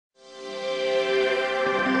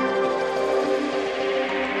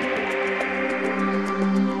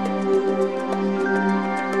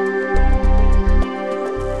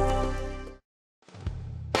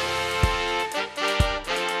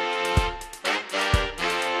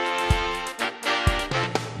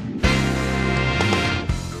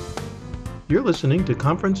You're listening to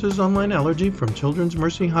Conferences Online Allergy from Children's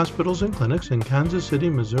Mercy Hospitals and Clinics in Kansas City,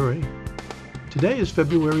 Missouri. Today is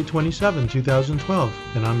February 27, 2012,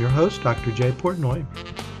 and I'm your host, Dr. Jay Portnoy.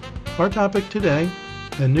 Our topic today,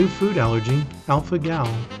 a new food allergy,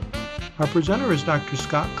 alpha-gal. Our presenter is Dr.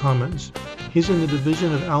 Scott Commins. He's in the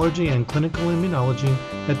Division of Allergy and Clinical Immunology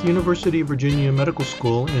at the University of Virginia Medical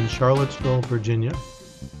School in Charlottesville, Virginia.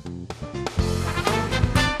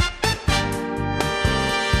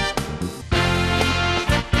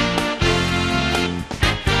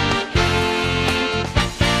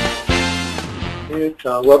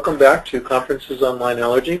 Welcome back to Conferences Online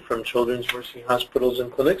Allergy from Children's Mercy Hospitals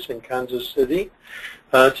and Clinics in Kansas City.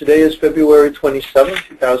 Today is February 27,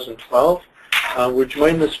 2012. We're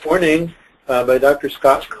joined this morning by Dr.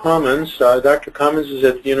 Scott Commins. Dr. Commins is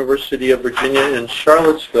at the University of Virginia in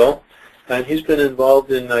Charlottesville, and he's been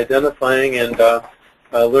involved in identifying and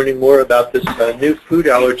learning more about this new food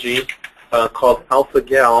allergy called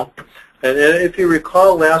alpha-gal. And if you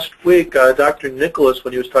recall last week, Dr. Nicholas,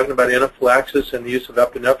 when he was talking about anaphylaxis and the use of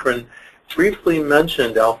epinephrine, briefly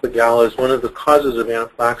mentioned alpha-gal as one of the causes of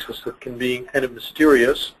anaphylaxis that can be kind of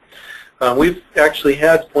mysterious. We've actually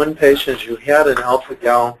had one patient who had an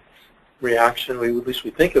alpha-gal reaction. At least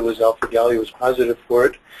we think it was alpha-gal. He was positive for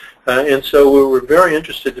it. And so we were very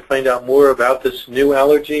interested to find out more about this new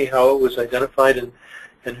allergy, how it was identified, and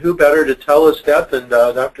who better to tell us that than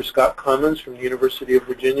Dr. Scott Commins from the University of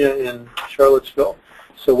Virginia in Charlottesville.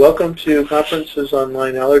 So welcome to Conferences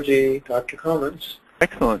Online Allergy, Dr. Commins.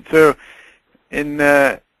 Excellent. So in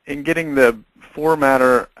getting the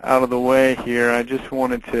formatter out of the way here, I just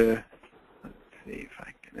wanted to, let's see if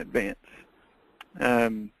I can advance,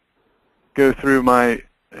 go through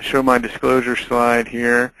show my disclosure slide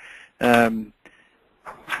here.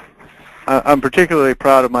 I'm particularly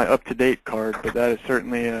proud of my up-to-date card, but that is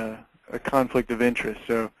certainly a conflict of interest.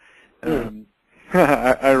 So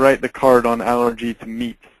I write the card on allergy to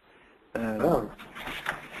meats.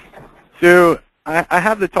 So I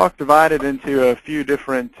have the talk divided into a few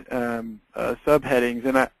different subheadings,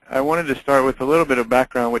 and I wanted to start with a little bit of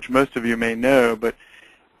background, which most of you may know, but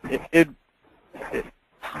the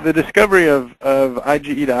discovery of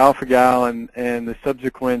IgE to alpha-gal and the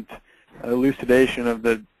subsequent elucidation of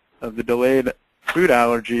the delayed food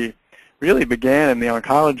allergy really began in the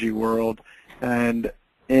oncology world, and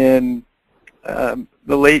in the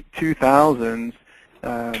late 2000s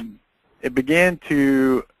it began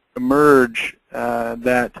to emerge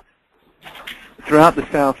that throughout the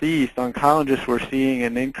southeast oncologists were seeing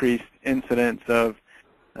an increased incidence of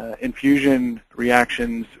infusion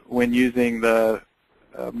reactions when using the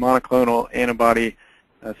monoclonal antibody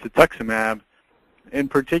cetuximab. In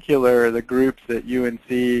particular, the groups at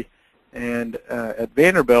UNC and at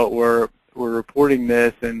Vanderbilt were reporting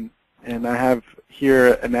this, and I have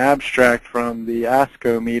here an abstract from the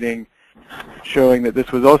ASCO meeting showing that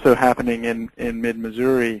this was also happening in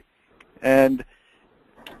mid-Missouri. And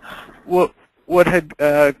what had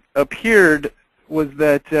appeared was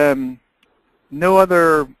that no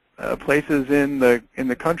other places in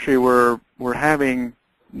the country were having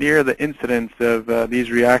near the incidence of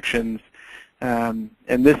these reactions. And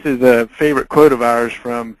this is a favorite quote of ours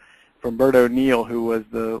from Bert O'Neill, who was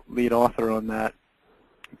the lead author on that.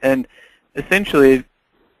 And essentially,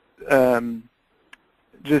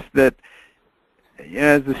 just that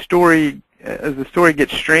as the story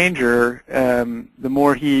gets stranger, the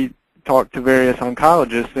more he talked to various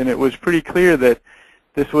oncologists, and it was pretty clear that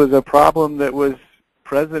this was a problem that was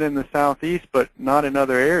present in the southeast, but not in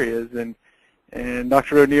other areas. And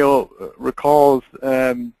Dr. O'Neill recalls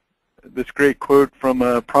this great quote from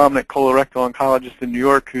a prominent colorectal oncologist in New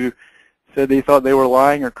York who said they thought they were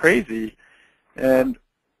lying or crazy. And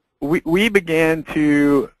we began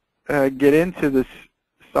to get into this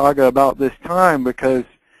saga about this time because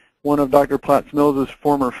one of Dr. Platts-Mills's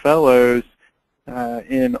former fellows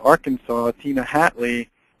in Arkansas, Tina Hatley,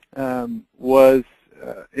 was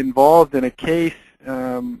involved in a case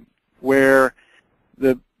where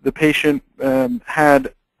the patient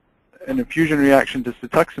had an infusion reaction to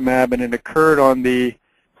cetuximab, and it occurred on the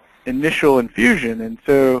initial infusion. And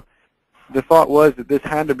so the thought was that this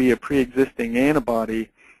had to be a pre-existing antibody.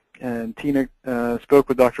 And Tina spoke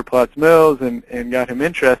with Dr. Platts-Mills and got him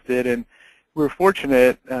interested. And we're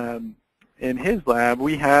fortunate in his lab,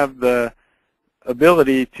 we have the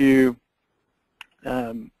ability to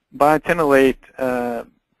biotinylate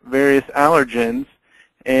various allergens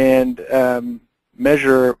and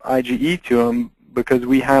measure IgE to them because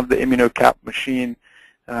we have the immunocap machine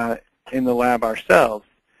in the lab ourselves.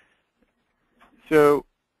 So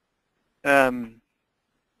the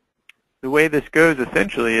way this goes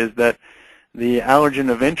essentially is that the allergen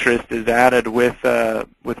of interest is added with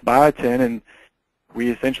biotin, and we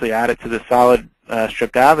essentially add it to the solid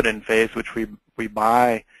streptavidin phase, which we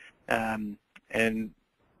buy and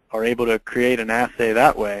are able to create an assay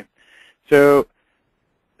that way. So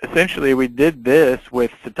essentially we did this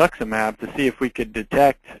with cetuximab to see if we could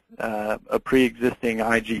detect a pre-existing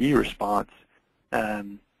IgE response.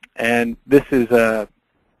 And this is a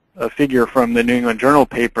figure from the New England Journal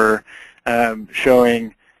paper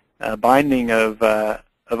showing binding of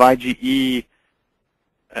IgE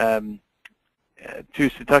to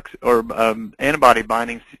antibody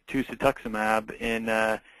binding to cetuximab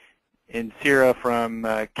in sera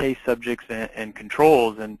from case subjects and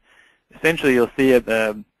controls. And essentially, you'll see at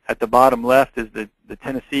the bottom left is the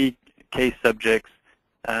Tennessee case subjects,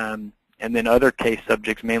 and then other case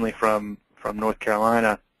subjects, mainly from North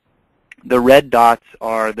Carolina. The red dots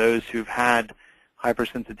are those who've had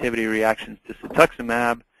hypersensitivity reactions to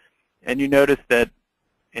cetuximab, and you notice that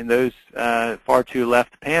in those far to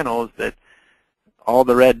left panels that all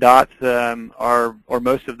the red dots are, or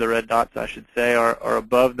most of the red dots, I should say, are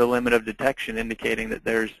above the limit of detection, indicating that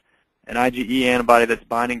there's an IgE antibody that's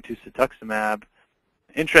binding to cetuximab.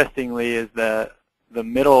 Interestingly is the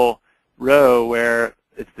middle row where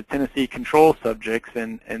it's the Tennessee control subjects,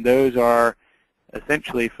 and those are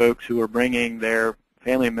essentially folks who are bringing their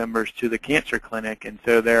family members to the cancer clinic, and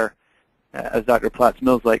so they're, as Dr.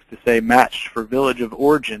 Platts-Mills likes to say, matched for village of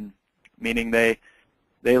origin, meaning they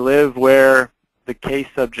live where the case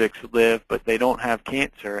subjects live, but they don't have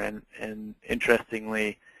cancer. And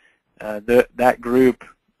interestingly, that group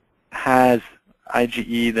has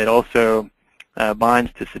IgE that also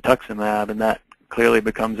binds to cetuximab, and that clearly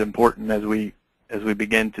becomes important as we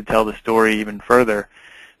begin to tell the story even further.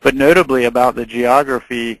 But notably about the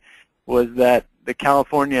geography was that the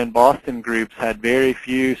California and Boston groups had very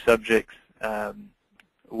few subjects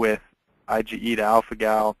with IgE to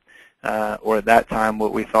alpha-gal, or at that time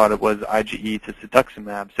what we thought it was IgE to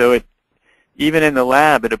cetuximab. So even in the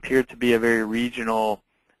lab, it appeared to be a very regional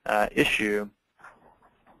issue.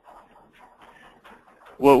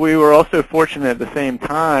 What we were also fortunate at the same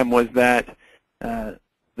time was that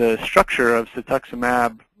the structure of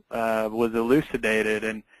cetuximab was elucidated,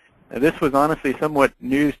 and this was honestly somewhat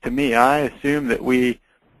news to me. I assumed that we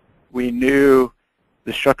knew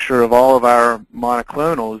the structure of all of our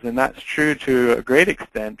monoclonals, and that's true to a great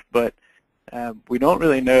extent, but we don't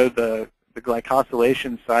really know the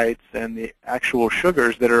glycosylation sites and the actual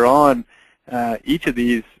sugars that are on each of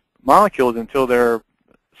these molecules until they're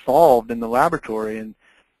solved in the laboratory. And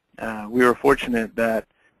we were fortunate that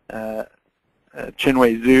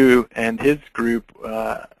Chinwei Zhu and his group,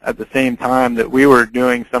 at the same time that we were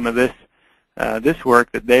doing some of this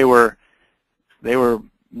work, that they were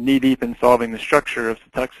knee-deep in solving the structure of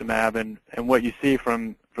cetuximab. And what you see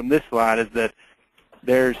from this slide is that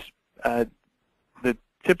there's the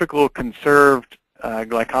typical conserved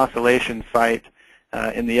glycosylation site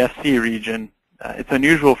in the FC region. It's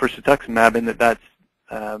unusual for cetuximab in that that's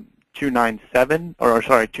 297, or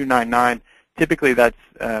sorry, 299. Typically that's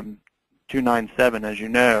 297, as you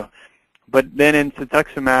know. But then in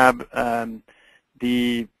cetuximab,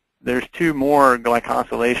 there's two more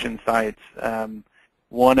glycosylation sites,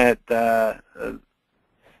 one at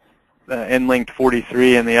end-linked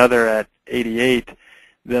 43 and the other at 88.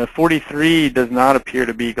 The 43 does not appear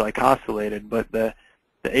to be glycosylated, but the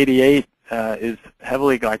 88 is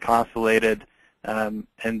heavily glycosylated, and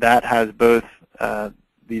that has both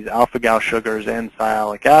these alpha-gal sugars and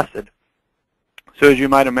sialic acid. So as you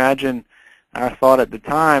might imagine, I thought at the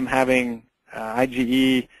time having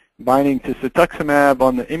IgE binding to cetuximab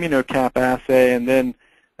on the immunocap assay and then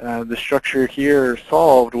the structure here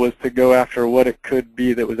solved was to go after what it could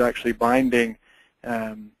be that was actually binding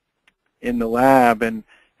in the lab, and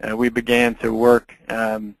we began to work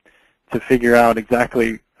to figure out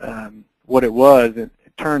exactly what it was. And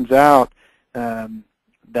it turns out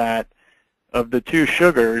that of the two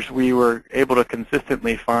sugars, we were able to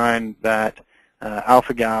consistently find that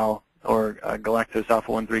alpha-gal, or galactose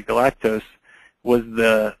alpha-1,3 galactose, was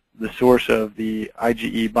the source of the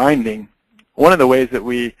IgE binding. One of the ways that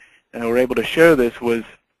we were able to show this was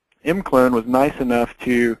ImClone was nice enough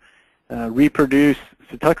to reproduce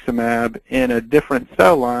cetuximab in a different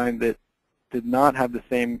cell line that did not have the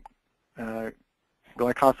same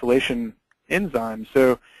glycosylation enzyme.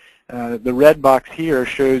 So the red box here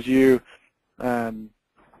shows you a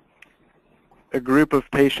group of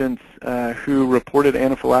patients who reported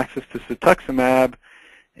anaphylaxis to cetuximab,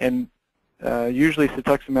 and usually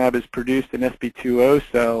cetuximab is produced in sp2O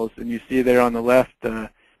cells, and you see there on the left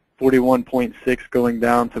 41.6 going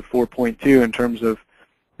down to 4.2 in terms of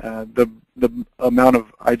the amount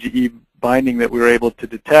of IgE binding that we were able to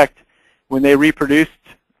detect. When they reproduced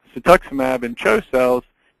cetuximab in CHO cells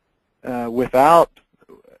CHO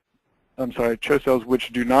cells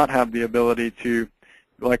which do not have the ability to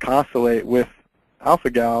glycosylate with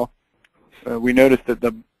alpha-gal, we noticed that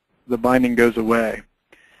the binding goes away.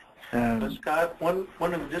 Scott,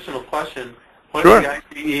 one additional question. Was Sure. the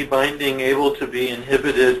IgE binding able to be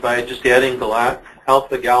inhibited by just adding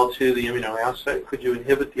alpha-gal to the immunoassay? Could you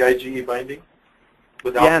inhibit the IgE binding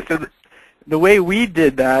with alpha-gal? Yeah, so the way we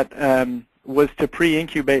did that was to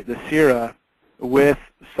pre-incubate the sera with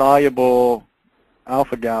soluble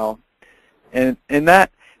alpha-gal. And that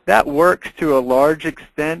works to a large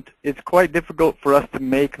extent. It's quite difficult for us to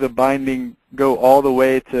make the binding go all the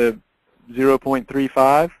way to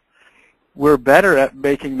 0.35. We're better at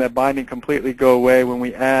making the binding completely go away when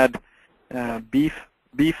we add beef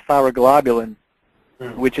thyroglobulin,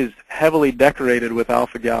 which is heavily decorated with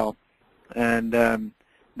alpha-gal. And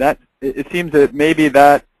that it seems that it may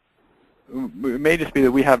just be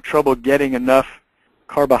that we have trouble getting enough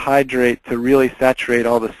carbohydrate to really saturate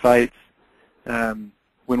all the sites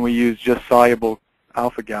when we use just soluble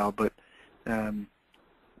alpha-gal. But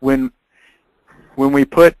when we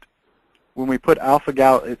put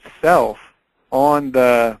alpha-gal itself on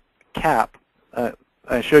the cap,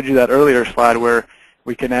 I showed you that earlier slide where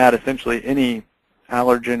we can add essentially any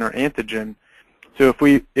allergen or antigen. So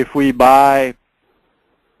if we buy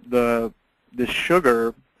this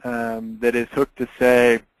sugar that is hooked to,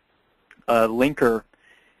 say, a linker,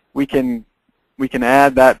 we can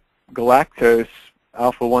add that galactose,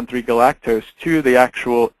 alpha-1,3 galactose, to the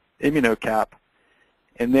actual immunocap.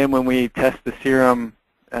 And then when we test the serum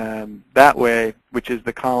that way, which is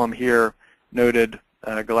the column here noted,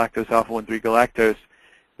 galactose, alpha-1,3 galactose,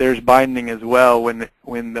 there's binding as well when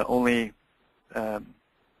the only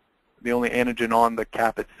antigen on the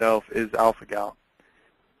cap itself is alpha-gal.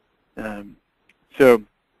 So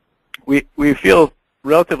we feel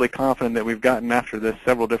relatively confident that we've gotten after this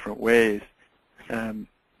several different ways.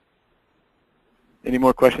 Any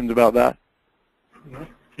more questions about that?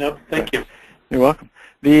 No, thank you. You're welcome.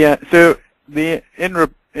 So the end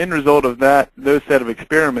result of those set of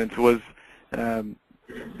experiments was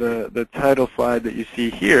the title slide that you see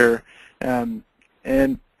here. And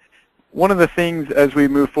one of the things as we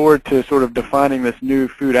move forward to sort of defining this new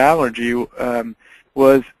food allergy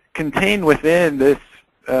was contained within this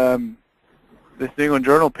New England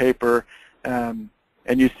Journal paper, and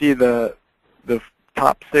you see the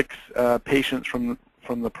top 6 patients from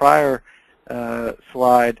the prior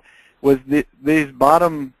slide, was these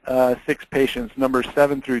bottom 6 patients, numbers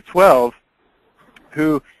 7 through 12,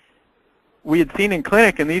 who we had seen in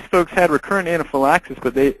clinic, and these folks had recurrent anaphylaxis,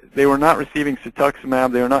 but they were not receiving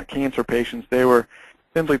cetuximab. They were not cancer patients. They were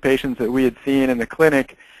simply patients that we had seen in the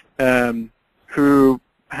clinic who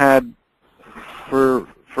had, for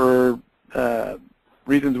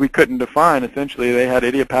reasons we couldn't define, essentially they had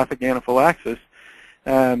idiopathic anaphylaxis.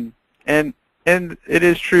 And it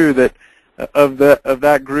is true that of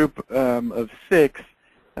that group of 6,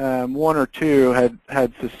 1 or 2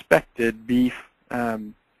 had suspected beef,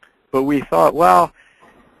 but we thought, well,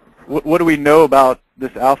 what do we know about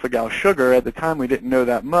this alpha-gal sugar? At the time we didn't know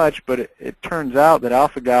that much, but it turns out that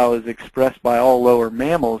alpha-gal is expressed by all lower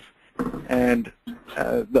mammals, and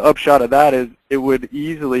the upshot of that is it would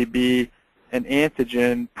easily be an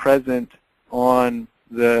antigen present on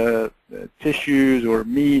the tissues or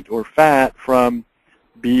meat or fat from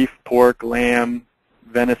beef, pork, lamb,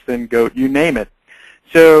 venison, goat, you name it.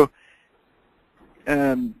 So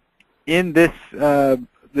in this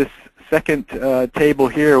second table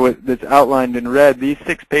here that's outlined in red, these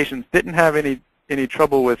 6 patients didn't have any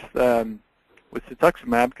trouble with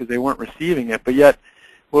cetuximab because they weren't receiving it, but yet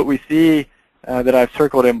what we see that I've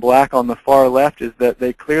circled in black on the far left is that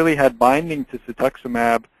they clearly had binding to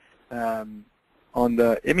cetuximab on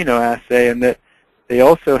the immunoassay, and that they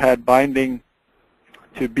also had binding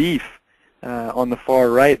to beef on the far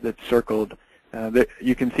right that's circled.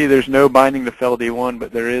 You can see there's no binding to FeLD1,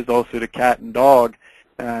 but there is also to cat and dog,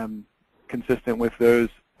 consistent with those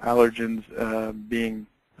allergens being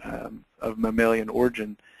of mammalian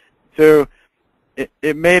origin. So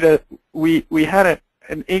it made we had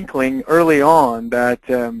an inkling early on that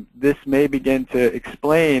this may begin to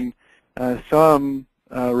explain some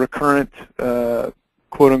recurrent,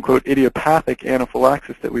 quote-unquote, idiopathic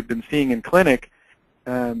anaphylaxis that we've been seeing in clinic,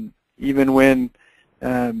 even when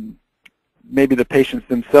maybe the patients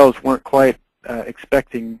themselves weren't quite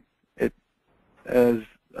expecting it as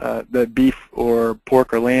that beef or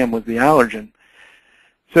pork or lamb was the allergen.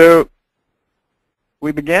 So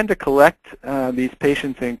we began to collect these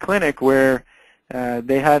patients in clinic where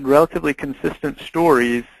they had relatively consistent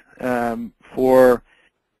stories for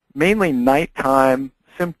mainly nighttime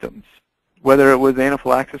symptoms, whether it was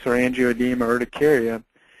anaphylaxis or angioedema or urticaria.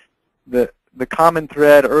 The common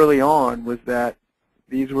thread early on was that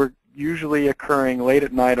these were usually occurring late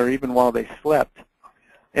at night or even while they slept.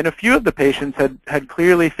 And a few of the patients had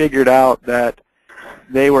clearly figured out that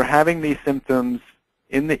they were having these symptoms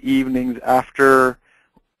in the evenings after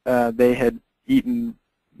they had eaten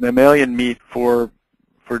mammalian meat for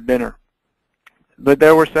dinner. But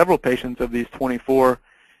there were several patients of these 24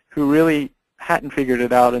 who really hadn't figured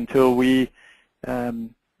it out until we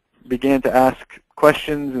began to ask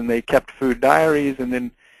questions, and they kept food diaries, and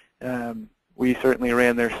then we certainly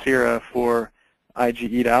ran their sera for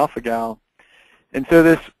IgE to alpha-gal. And so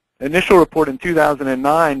this initial report in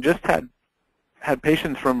 2009 just had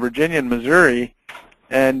patients from Virginia and Missouri,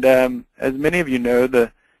 and as many of you know,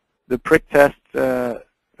 the prick tests,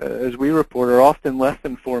 as we report, are often less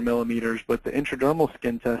than 4 millimeters, but the intradermal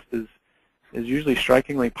skin test is usually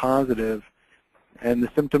strikingly positive, and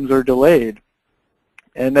the symptoms are delayed.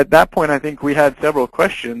 And at that point, I think we had several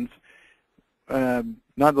questions,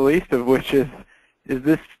 not the least of which is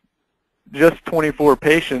this just 24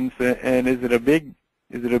 patients, and is it a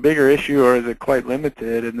bigger issue, or is it quite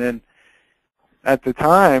limited? And then at the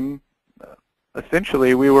time,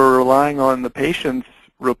 essentially, we were relying on the patients'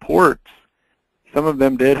 reports. Some of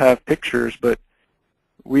them did have pictures, but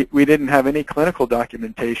we didn't have any clinical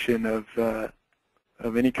documentation of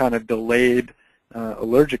any kind of delayed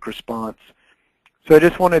allergic response. So I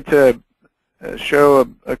just wanted to show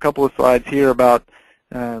a couple of slides here about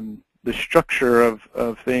the structure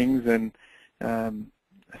of things, and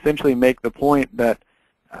essentially make the point that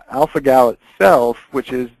alpha-gal itself,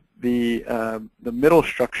 which is the middle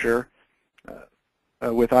structure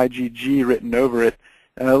with IgG written over it,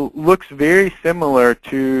 looks very similar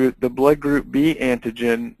to the blood group B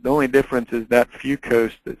antigen. The only difference is that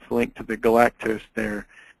fucose that's linked to the galactose there.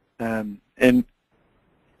 And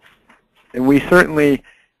we certainly,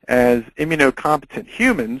 as immunocompetent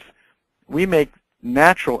humans, we make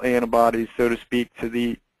natural antibodies, so to speak, to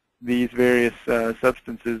these various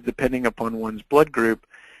substances depending upon one's blood group.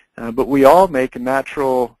 But we all make a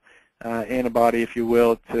natural antibody, if you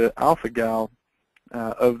will, to alpha-gal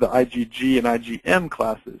of the IgG and IgM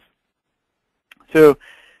classes. So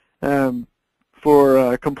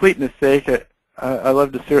for completeness sake, I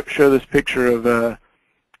love to show this picture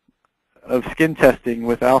of skin testing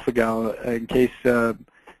with alpha-gal in case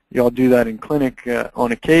you all do that in clinic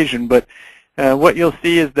on occasion. But what you'll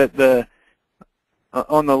see is that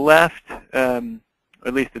on the left, or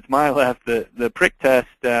at least it's my left, the prick test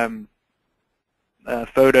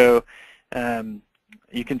photo,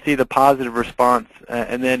 you can see the positive response,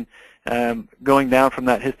 and then going down from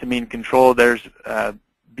that histamine control, there's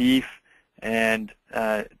beef and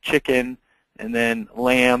chicken, and then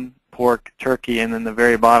lamb, pork, turkey, and then the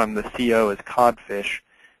very bottom, the CO, is codfish.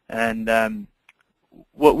 And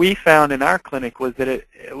what we found in our clinic was that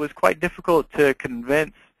it was quite difficult to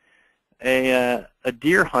convince a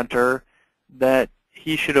deer hunter that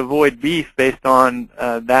he should avoid beef based on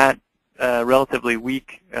that relatively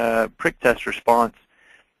weak prick test response.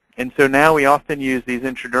 And so now we often use these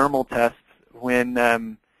intradermal tests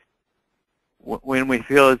when we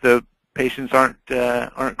feel as though patients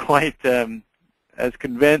aren't quite as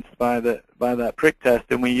convinced by that prick test,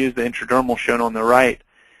 and we use the intradermal shown on the right.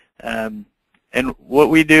 And what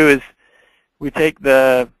we do is we take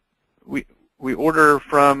we order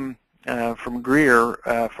from Greer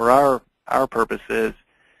for our purposes.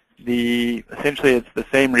 Essentially it's the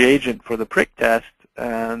same reagent for the prick test,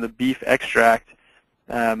 the beef extract,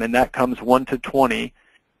 and that comes 1 to 20,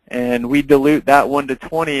 and we dilute that 1 to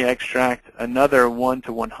 20 extract another 1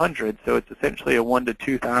 to 100, so it's essentially a 1 to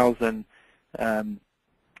 2,000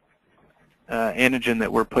 antigen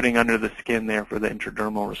that we're putting under the skin there for the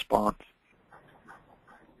intradermal response.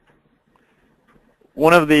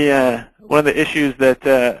 One of the issues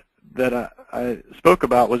that I spoke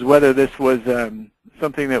about was whether this was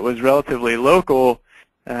something that was relatively local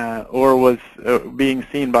or was being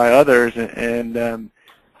seen by others. And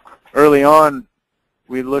early on,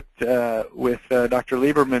 we looked with Dr.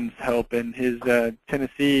 Lieberman's help and his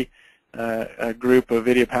Tennessee group of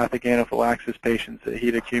idiopathic anaphylaxis patients that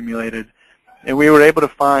he'd accumulated. And we were able to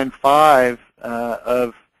find 5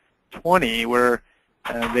 of 20 where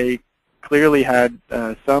they clearly had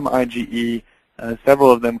some IgE,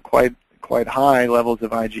 several of them quite high levels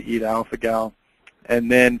of IgE to alpha-gal.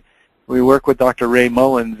 And then we work with Dr. Ray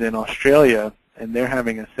Mullins in Australia, and they're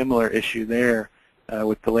having a similar issue there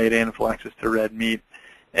with delayed anaphylaxis to red meat.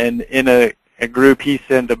 And in a group, he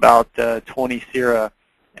sent about 20 sera,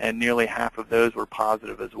 and nearly half of those were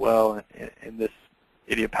positive as well in this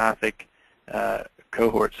idiopathic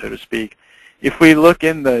cohort, so to speak. If we look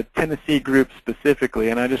in the Tennessee group specifically,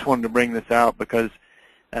 and I just wanted to bring this out because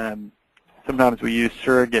sometimes we use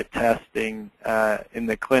surrogate testing in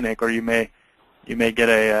the clinic, or you may get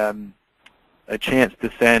a chance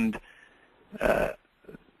to send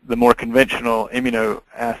the more conventional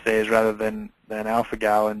immunoassays rather than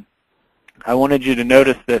alpha-gal. And I wanted you to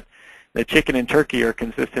notice that the chicken and turkey are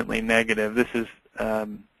consistently negative. This is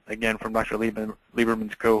again from Dr.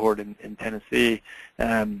 Lieberman's cohort in Tennessee.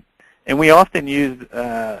 And we often use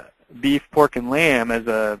beef, pork, and lamb as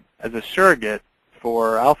a surrogate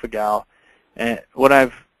for alpha-gal. And what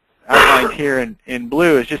I've outlined here in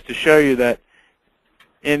blue is just to show you that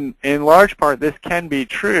in large part this can be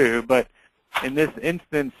true, but in this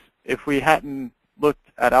instance, if we hadn't looked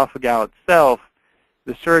at alpha-gal itself,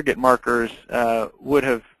 the surrogate markers would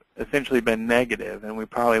have essentially been negative, and we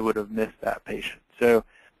probably would have missed that patient. So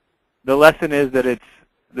the lesson is that it's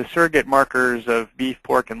the surrogate markers of beef,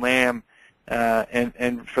 pork, and lamb,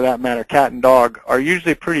 and for that matter, cat and dog, are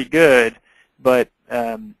usually pretty good, but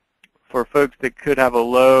for folks that could have a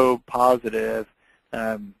low positive,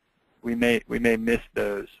 we may miss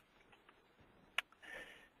those.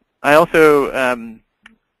 I also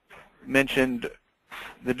mentioned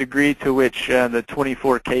the degree to which the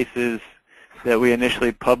 24 cases that we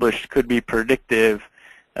initially published could be predictive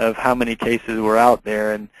of how many cases were out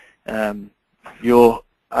there, and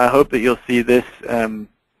I hope that you'll see this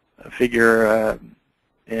figure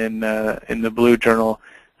in the blue journal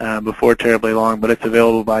before terribly long, but it's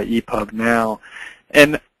available by EPUB now.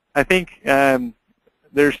 And I think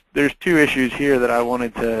there's two issues here that I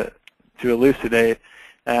wanted to elucidate.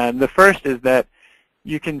 The first is that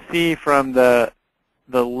you can see from the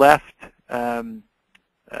left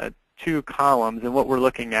two columns, and what we're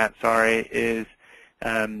looking at, is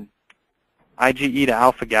IgE to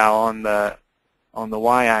alpha-gal on the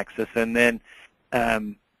y-axis, and then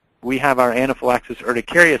we have our anaphylaxis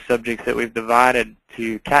urticaria subjects that we've divided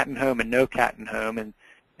to cat and home and no cat and home,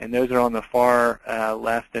 and those are on the far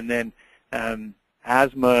left, and then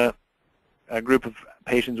asthma, a group of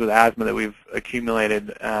patients with asthma that we've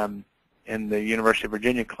accumulated in the University of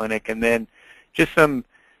Virginia clinic, and then just some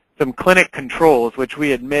clinic controls, which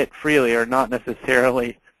we admit freely are not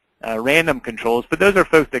necessarily random controls, but those are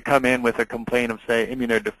folks that come in with a complaint of, say,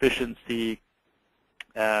 immunodeficiency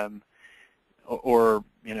or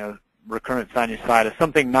recurrent sinusitis,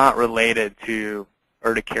 something not related to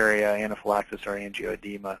urticaria, anaphylaxis, or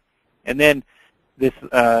angioedema. And then this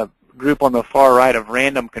group on the far right of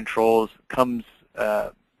random controls comes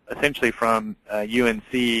essentially from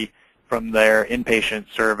UNC, from their inpatient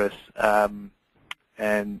service.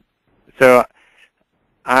 And so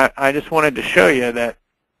I just wanted to show you that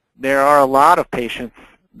there are a lot of patients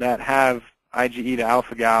that have IgE to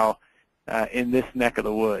alpha-gal in this neck of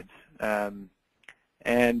the woods.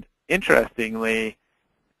 And interestingly,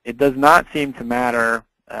 it does not seem to matter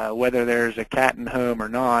whether there's a cat and home or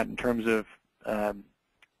not in terms of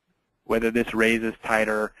whether this raises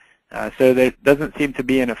titer. So there doesn't seem to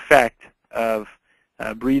be an effect of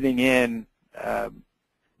breathing in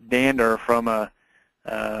dander from a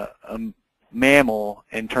mammal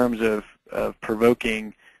in terms of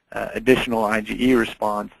provoking additional IgE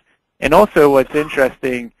response. And also what's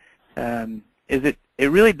interesting is it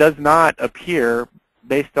really does not appear,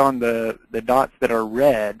 based on the dots that are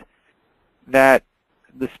red, that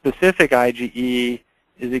the specific IgE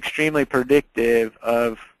is extremely predictive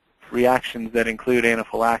of reactions that include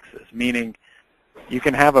anaphylaxis, meaning you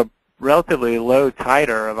can have a relatively low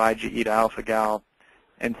titer of IgE to alpha-gal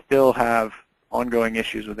and still have ongoing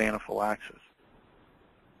issues with anaphylaxis.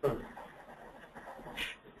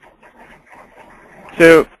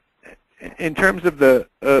 So in terms of the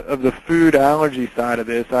food allergy side of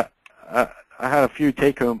this, I have a few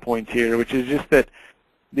take-home points here, which is just that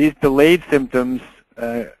these delayed symptoms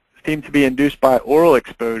seem to be induced by oral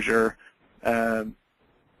exposure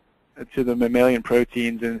to the mammalian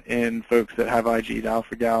proteins in folks that have IgE to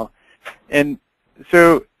alpha-gal. And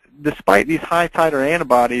so despite these high titer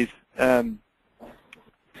antibodies,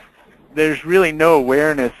 there's really no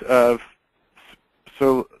awareness of,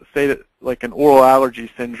 so say that like an oral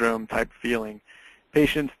allergy syndrome type feeling.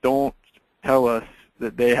 Patients don't tell us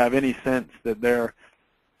that they have any sense that they're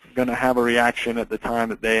going to have a reaction at the time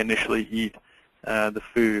that they initially eat the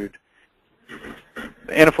food.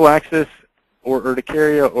 Anaphylaxis or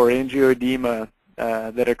urticaria or angioedema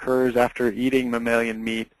that occurs after eating mammalian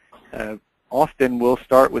meat often will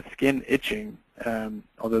start with skin itching,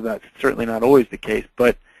 although that's certainly not always the case,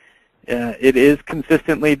 but it is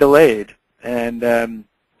consistently delayed. And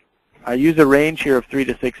I use a range here of 3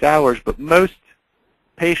 to 6 hours, but most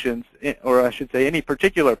patients, or I should say any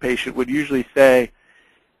particular patient, would usually say,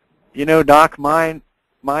 you know, doc, my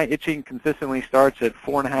itching consistently starts at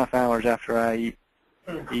 4.5 hours after I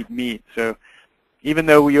eat meat. So even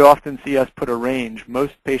though you often see us put a range,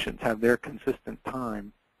 most patients have their consistent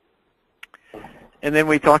time. And then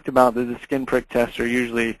we talked about that the skin prick tests are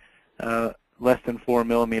usually less than 4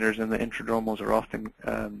 millimeters, and the intradromals are often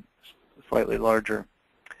slightly larger.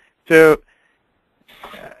 So,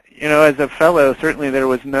 you know, as a fellow, certainly there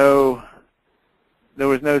was no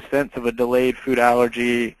sense of a delayed food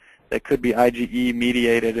allergy that could be IgE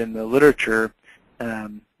mediated in the literature,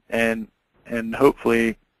 and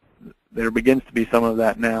hopefully there begins to be some of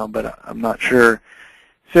that now, but I'm not sure.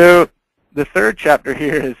 So the third chapter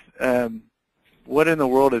here is what in the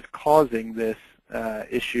world is causing this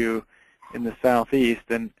issue in the southeast,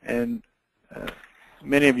 and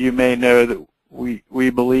many of you may know that we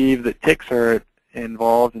believe that ticks are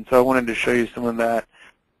involved, and so I wanted to show you some of that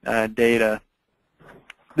data.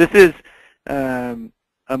 This is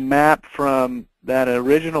a map from that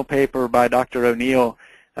original paper by Dr. O'Neill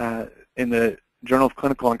in the Journal of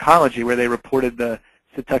Clinical Oncology, where they reported the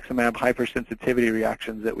cetuximab hypersensitivity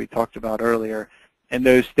reactions that we talked about earlier. And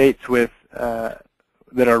those states with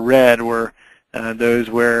that are red were those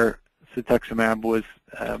where cetuximab was,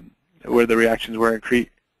 where the reactions were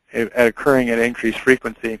occurring at increased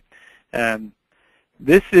frequency.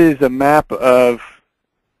 This is a map of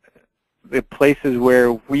the places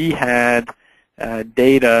where we had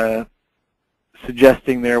data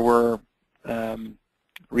suggesting there were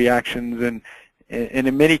reactions, and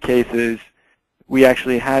in many cases we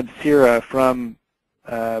actually had sera from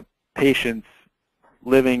patients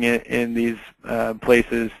living in these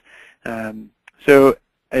places. So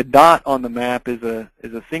a dot on the map is a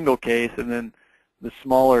single case, and then the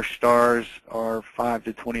smaller stars are 5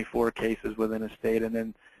 to 24 cases within a state, and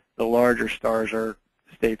then the larger stars are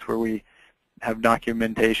states where we have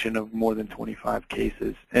documentation of more than 25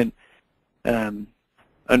 cases. And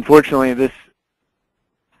unfortunately, this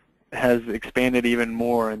has expanded even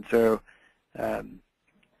more, and so Can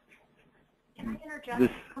I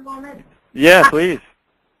interject for a moment? Yeah, please.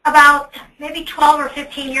 About maybe 12 or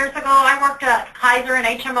 15 years ago, I worked at Kaiser and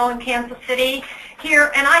HMO in Kansas City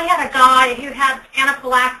here, and I had a guy who had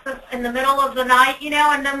anaphylaxis in the middle of the night, you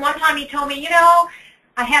know, and then one time he told me, you know,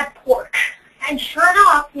 I had pork. And sure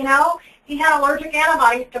enough, you know, he had allergic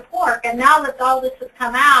antibodies to pork, and now that all this has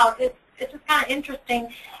come out, it's just kind of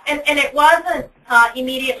interesting. And it wasn't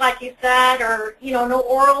immediate, like you said, or, you know, no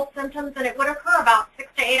oral symptoms, and it would occur about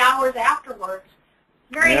 6 to 8 hours afterwards.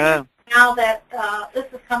 Very interesting now that this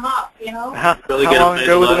has come up, you know. How long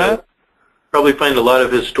ago was that? Probably find a lot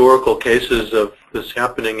of historical cases of this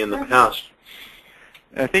happening in the past.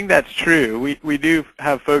 I think that's true. We do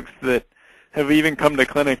have folks that have even come to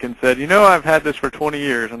clinic and said, you know, I've had this for 20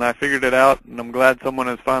 years, and I figured it out, and I'm glad someone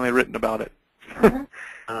has finally written about it.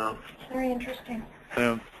 Very interesting.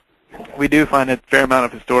 So we do find a fair amount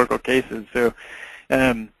of historical cases. So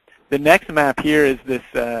the next map here is this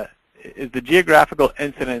is the geographical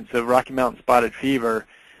incidence of Rocky Mountain spotted fever.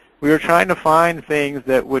 We were trying to find things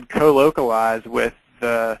that would co-localize with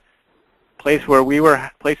the places where we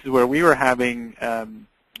were having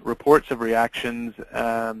reports of reactions,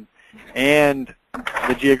 and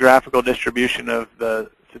the geographical distribution of the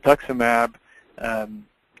cetuximab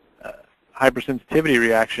hypersensitivity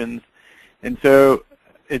reactions. And so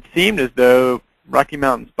it seemed as though Rocky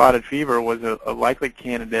Mountain spotted fever was a likely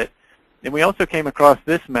candidate. And we also came across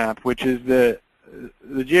this map, which is the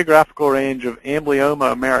geographical range of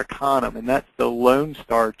Amblyomma americanum, and that's the Lone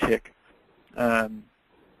Star tick.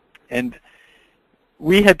 And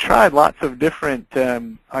we had tried lots of different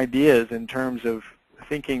ideas in terms of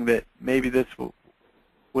thinking that maybe this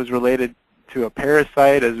was related to a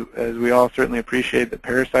parasite, as we all certainly appreciate that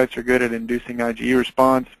parasites are good at inducing IgE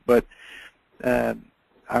response, but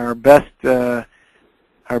our best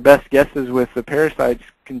guesses with the parasites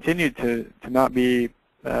continued to not be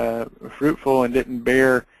fruitful and didn't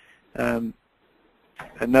bear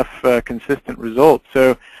enough consistent results.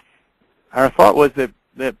 So our thought was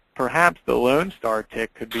that perhaps the Lone Star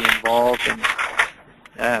tick could be involved,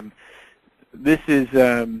 and this is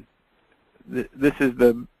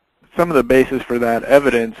some of the basis for that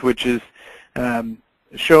evidence, which is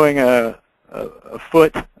showing a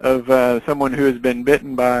foot of someone who has been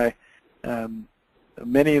bitten by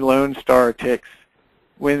many Lone Star ticks.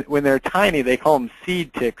 When they're tiny, they call them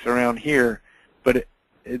seed ticks around here, but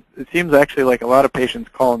it seems actually like a lot of patients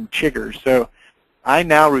call them chiggers. So I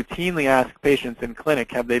now routinely ask patients in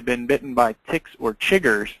clinic, have they been bitten by ticks or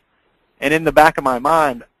chiggers? And in the back of my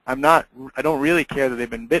mind, I don't really care that they've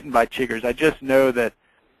been bitten by chiggers. I just know that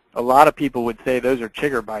a lot of people would say those are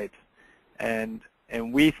chigger bites, and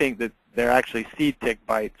we think that they're actually seed tick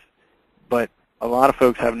bites, but a lot of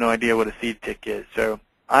folks have no idea what a seed tick is. So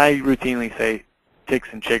I routinely say ticks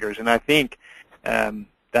and chiggers, and I think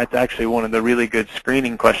that's actually one of the really good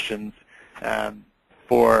screening questions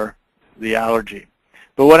for the allergy.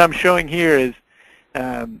 But what I'm showing here is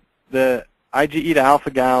the IgE to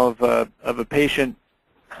alpha-gal of a patient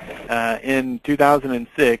in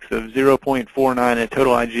 2006 of 0.49, a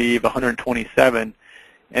total IgE of 127,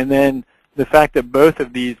 and then the fact that both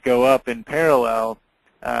of these go up in parallel,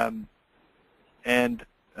 and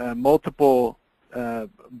multiple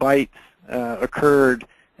bites occurred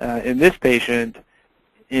in this patient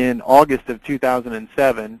in August of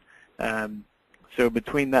 2007. So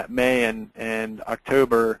between that May and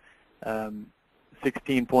October,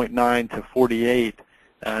 16.9 to 48,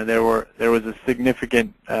 there was a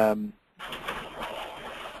significant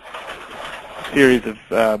series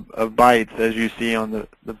of bites, as you see on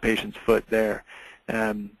the patient's foot there.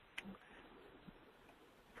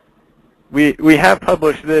 We have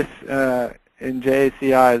published this in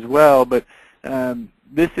JACI as well, but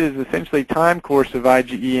this is essentially time course of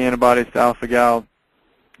IgE antibodies to alpha-gal,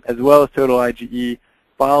 as well as total IgE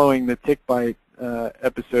following the tick bite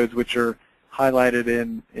episodes, which are highlighted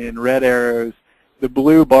in red arrows, the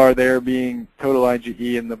blue bar there being total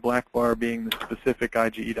IgE and the black bar being the specific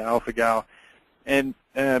IgE to alpha-gal. And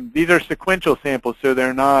these are sequential samples, so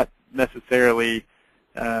they're not necessarily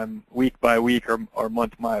week by week or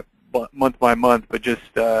month by month, but just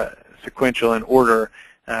sequential in order.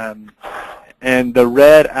 And the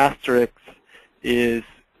red asterisk is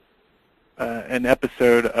an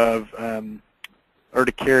episode of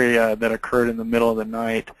urticaria that occurred in the middle of the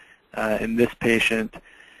night in this patient.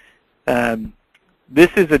 This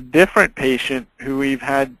is a different patient who we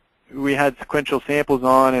had sequential samples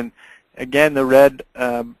on, and again the red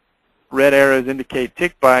arrows indicate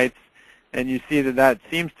tick bites, and you see that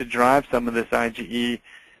seems to drive some of this IgE.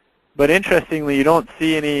 But interestingly, you don't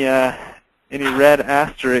see any red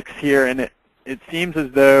asterisks here, and it seems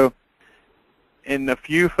as though in a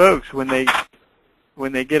few folks, when they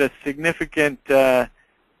get a significant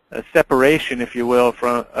a separation, if you will,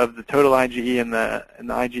 of the total IgE and the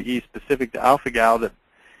IgE specific to alpha-gal, that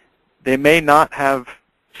they may not have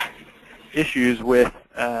issues with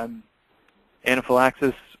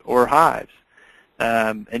anaphylaxis or hives.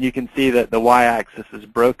 And you can see that the y-axis is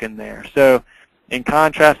broken there. So in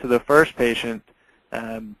contrast to the first patient,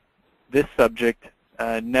 this subject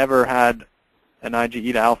never had an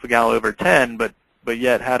IgE to alpha-gal over 10, but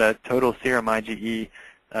yet had a total serum IgE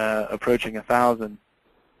approaching 1,000.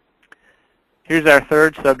 Here's our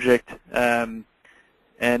third subject, and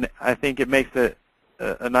I think it makes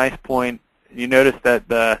a nice point. You notice that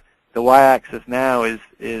the y-axis now is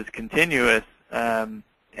continuous, and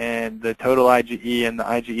the total IgE and the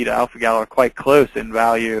IgE to alpha-gal are quite close in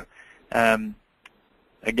value.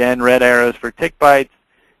 Again, red arrows for tick bites,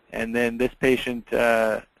 and then this patient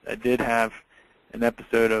did have an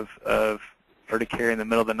episode of urticaria in the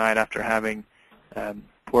middle of the night after having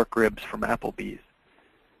pork ribs from Applebee's.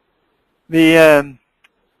 The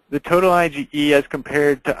total IgE as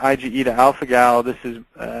compared to IgE to alpha-gal, this is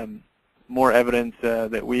more evidence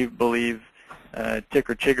that we believe tick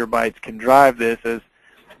or chigger bites can drive this, as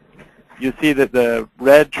you'll see that the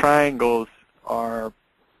red triangles are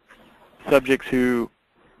subjects who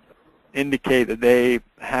indicate that they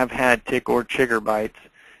have had tick or chigger bites,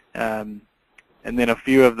 and then a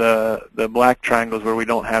few of the black triangles where we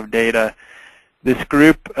don't have data. This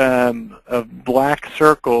group of black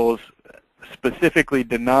circles specifically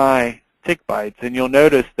deny tick bites, and you'll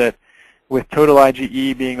notice that with total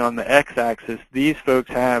IgE being on the x-axis, these folks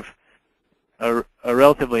have a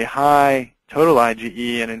relatively high total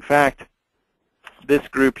IgE, and in fact, this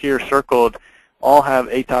group here circled all have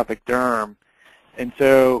atopic derm. And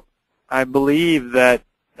so I believe that,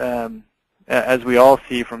 as we all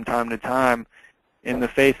see from time to time, in the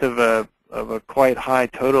face of a quite high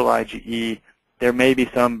total IgE, there may be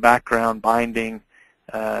some background binding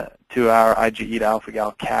to our IgE to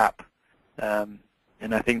alpha-gal cap, and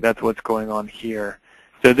I think that's what's going on here.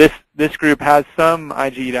 So this group has some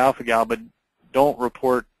IgE to alpha-gal, but don't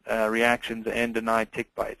report reactions and deny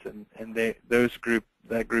tick bites, and that group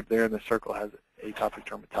there in the circle has atopic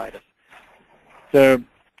dermatitis. So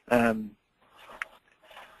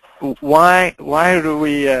why do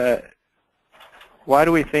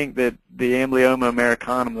we think that the Amblyomma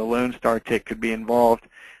americanum, the Lone Star tick, could be involved?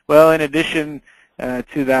 Well, in addition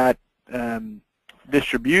to that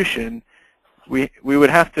distribution, we would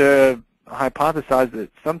have to hypothesize that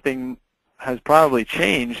something has probably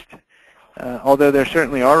changed, although there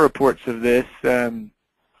certainly are reports of this.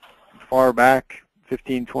 far back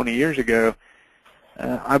 15, 20 years ago,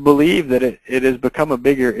 I believe that it has become a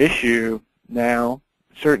bigger issue now.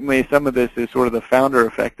 Certainly some of this is sort of the founder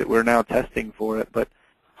effect that we're now testing for it, but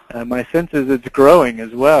my sense is it's growing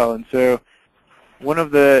as well. And so one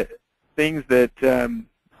of the things that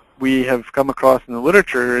we have come across in the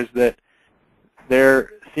literature is that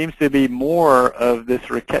there seems to be more of this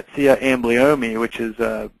Rickettsia amblyomys, which is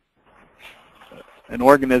an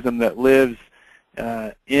organism that lives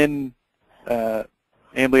in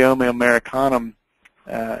Amblyomma americanum,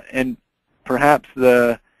 and perhaps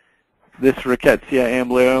this Rickettsia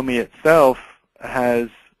amblyomys itself has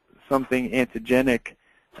something antigenic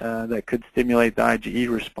that could stimulate the IgE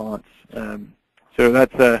response. So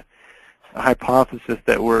that's a hypothesis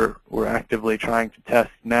that we're actively trying to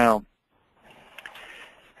test now.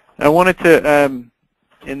 I wanted to,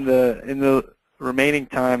 in the remaining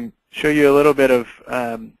time, show you a little bit of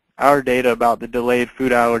our data about the delayed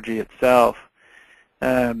food allergy itself.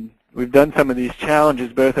 We've done some of these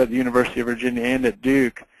challenges both at the University of Virginia and at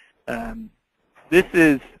Duke. This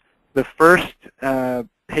is the first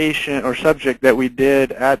patient or subject that we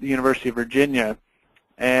did at the University of Virginia,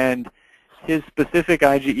 and his specific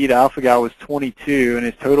IgE to alpha-gal was 22, and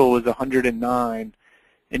his total was 109.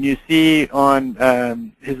 And you see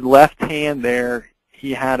on his left hand there,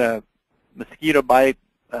 he had a mosquito bite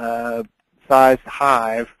sized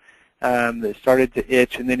hive that started to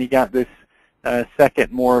itch, and then he got this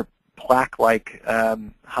second, more plaque-like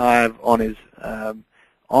hive on his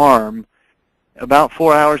arm about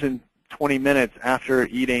 4 hours and 20 minutes after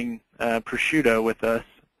eating prosciutto with us.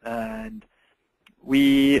 And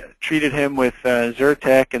we treated him with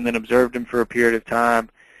Zyrtec and then observed him for a period of time.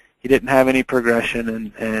 He didn't have any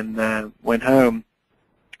progression and went home.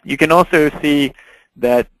 You can also see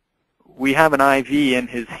that we have an IV in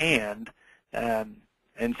his hand,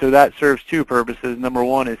 and so that serves two purposes. Number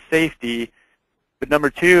one is safety, but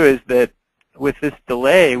number two is that with this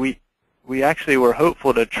delay, we actually were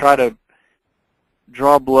hopeful to try to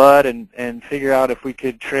draw blood and figure out if we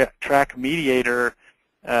could track mediator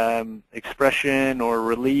expression or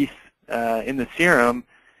release in the serum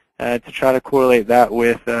to try to correlate that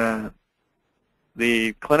with the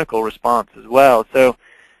clinical response as well. So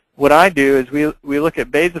what I do is we look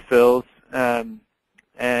at basophils,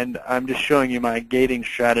 and I'm just showing you my gating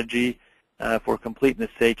strategy for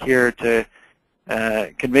completeness sake here to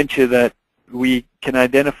convince you that we can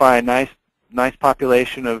identify a nice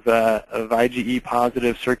population of IgE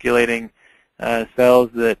positive circulating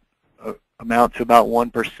cells that amount to about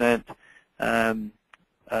 1%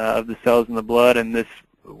 of the cells in the blood, and this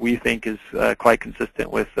we think is quite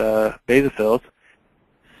consistent with basophils.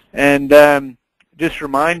 And just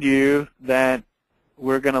remind you that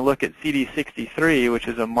we're going to look at CD63, which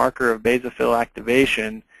is a marker of basophil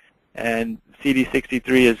activation, and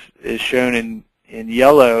CD63 is shown in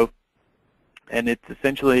yellow, and it's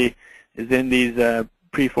essentially is in these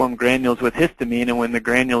preformed granules with histamine, and when the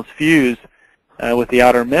granules fuse with the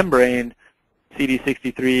outer membrane,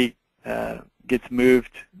 CD63 gets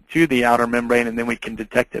moved to the outer membrane, and then we can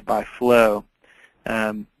detect it by flow.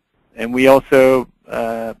 And we also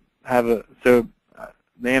so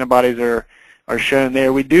the antibodies are shown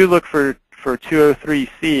there. We do look for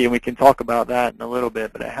 203C, and we can talk about that in a little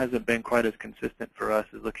bit, but it hasn't been quite as consistent for us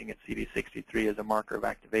as looking at CD63 as a marker of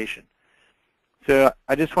activation. So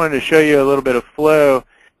I just wanted to show you a little bit of flow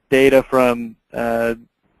data from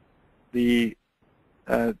the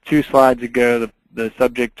 2 slides ago, the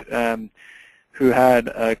subject who had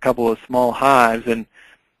a couple of small hives, and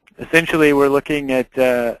essentially we're looking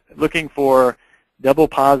at looking for double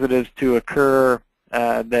positives to occur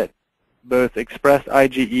that both express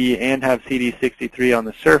IgE and have CD63 on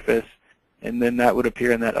the surface, and then that would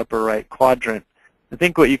appear in that upper right quadrant. I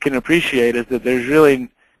think what you can appreciate is that there's really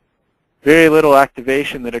very little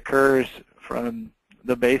activation that occurs from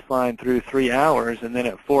the baseline through 3 hours, and then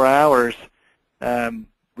at 4 hours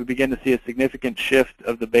we begin to see a significant shift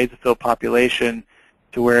of the basophil population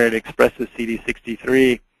to where it expresses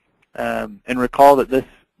CD63. And recall that this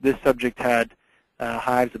subject had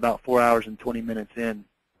hives about 4 hours and 20 minutes in.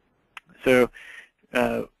 So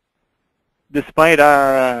despite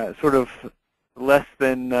our sort of less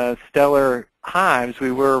than stellar hives,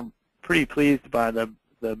 we were pretty pleased by the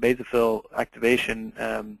basophil activation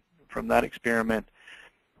from that experiment.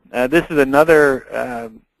 This is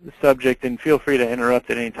another subject, and feel free to interrupt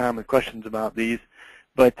at any time with questions about these,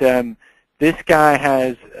 but this guy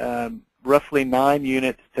has roughly 9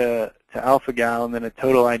 units to alpha-gal and then a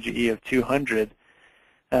total IgE of 200.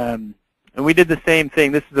 And we did the same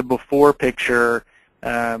thing. This is a before picture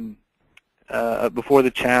before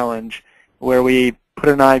the challenge, where we put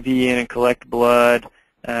an IV in and collect blood,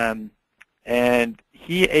 and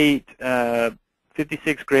he ate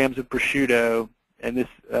 56 grams of prosciutto, and this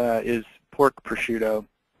is pork prosciutto.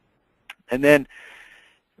 And then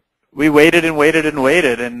we waited and waited and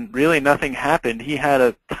waited, and really nothing happened. He had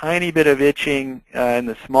a tiny bit of itching in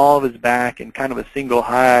the small of his back and kind of a single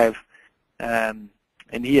hive.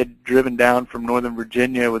 And he had driven down from Northern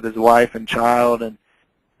Virginia with his wife and child, and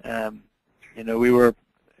you know, we were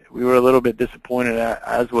a little bit disappointed,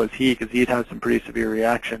 as was he, because he'd had some pretty severe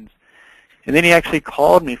reactions. And then he actually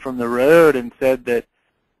called me from the road and said that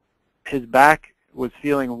his back was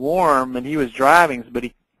feeling warm, and he was driving, but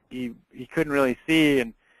he couldn't really see,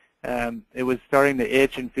 and it was starting to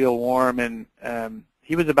itch and feel warm, and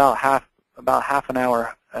he was about half an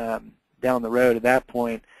hour down the road at that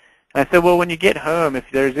point. And I said, well, when you get home, if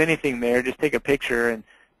there's anything there, just take a picture and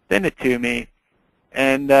send it to me.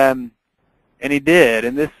 And he did.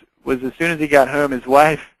 And this was as soon as he got home. His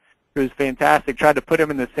wife, who was fantastic, tried to put him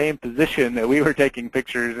in the same position that we were taking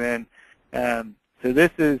pictures in. So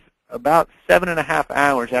this is about 7.5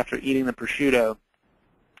 hours after eating the prosciutto.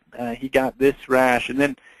 He got this rash, and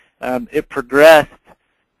then it progressed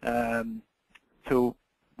to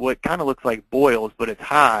what kind of looks like boils, but it's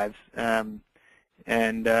hives. And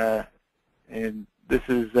this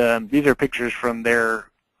is these are pictures from their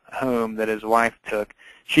home that his wife took.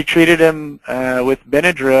 She treated him with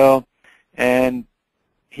Benadryl, and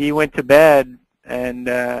he went to bed and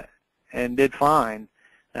did fine.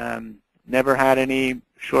 Never had any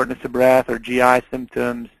shortness of breath or GI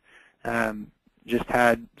symptoms. Just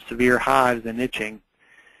had severe hives and itching.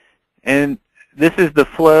 And this is the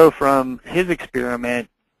flow from his experiment,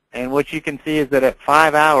 and what you can see is that at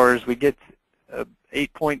 5 hours we get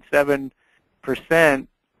 8.7%,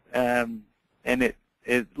 and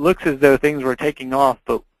it looks as though things were taking off,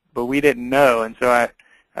 but we didn't know, and so I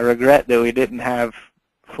regret that we didn't have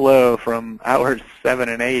flow from hours 7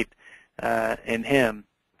 and 8 in him.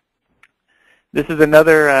 This is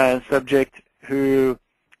another subject who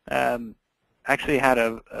actually had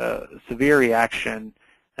a severe reaction,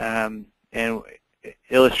 and it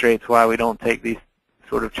illustrates why we don't take these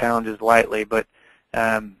sort of challenges lightly. But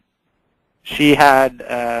she had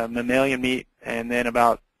mammalian meat, and then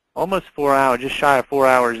about almost 4 hours, just shy of 4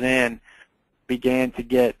 hours in, began to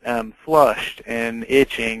get flushed and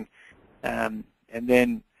itching, and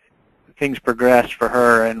then things progressed for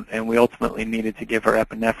her, and we ultimately needed to give her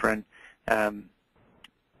epinephrine.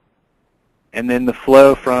 And then the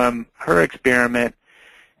flow from her experiment,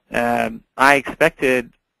 I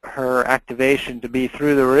expected her activation to be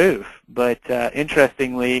through the roof, but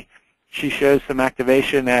interestingly, she shows some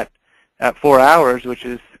activation at 4 hours, which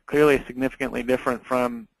is clearly significantly different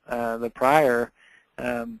from the prior,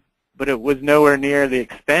 but it was nowhere near the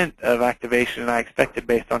extent of activation I expected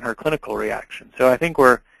based on her clinical reaction. So I think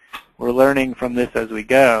we're learning from this as we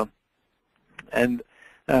go. And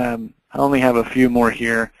I only have a few more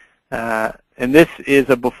here. And this is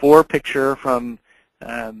a before picture from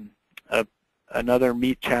another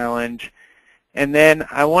meat challenge. And then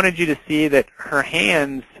I wanted you to see that her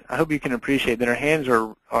hands, I hope you can appreciate that her hands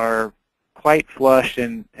are quite flushed,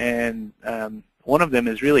 and one of them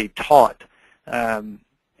is really taut. And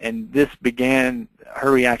this began,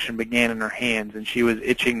 her reaction began in her hands, and she was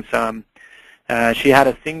itching some. She had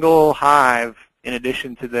a single hive in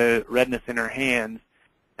addition to the redness in her hands.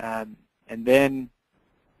 And then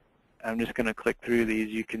I'm just going to click through these.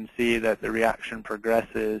 You can see that the reaction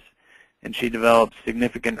progresses, and she develops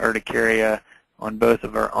significant urticaria on both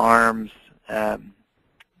of her arms.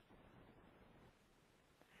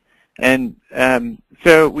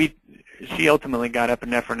 So she ultimately got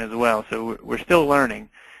epinephrine as well, so we're still learning.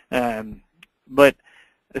 But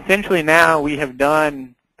essentially now we have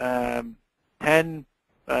done 10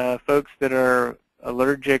 folks that are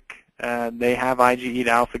allergic. They have IgE to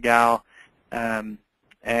alpha-gal, and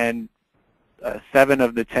 7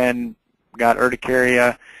 of the 10 got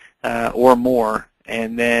urticaria or more.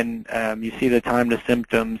 And then you see the time to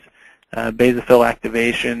symptoms. Basophil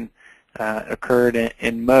activation occurred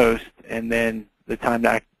in most, and then the time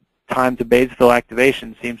to basophil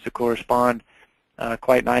activation seems to correspond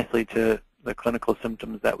quite nicely to the clinical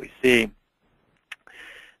symptoms that we see.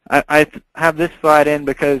 I have this slide in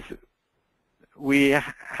because we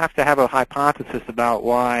have to have a hypothesis about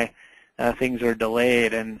why things are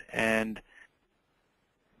delayed, and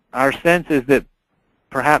our sense is that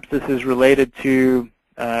perhaps this is related to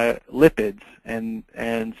lipids,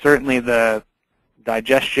 and certainly the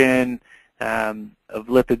digestion of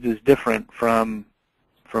lipids is different from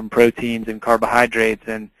proteins and carbohydrates,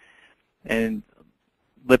 and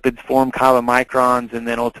lipids form chylomicrons and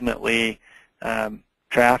then ultimately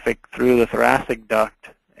traffic through the thoracic duct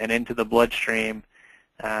and into the bloodstream,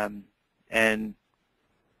 and and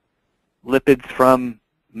lipids from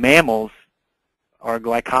mammals are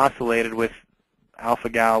glycosylated with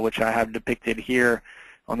alpha-gal, which I have depicted here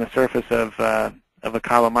on the surface of a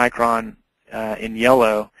chylomicron in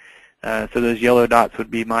yellow. So those yellow dots would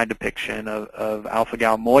be my depiction of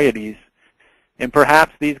alpha-gal moieties. And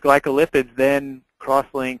perhaps these glycolipids then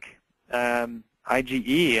cross-link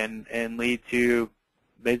IgE and lead to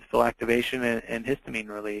basophil activation and histamine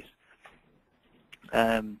release.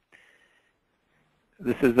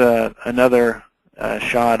 This is another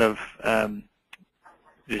shot of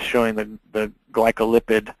just showing the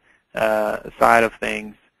glycolipid side of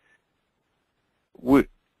things.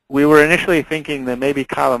 We were initially thinking that maybe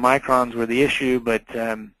chylomicrons were the issue, but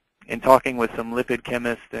in talking with some lipid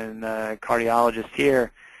chemists and cardiologists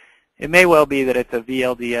here, it may well be that it's a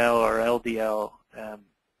VLDL or LDL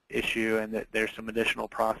issue, and that there's some additional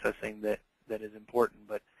processing that is important.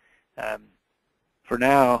 But for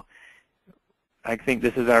now, I think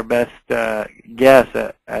this is our best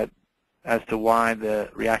guess as to why the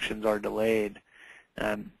reactions are delayed.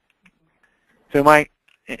 So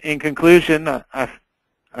in conclusion, I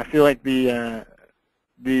feel like the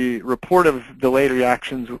report of delayed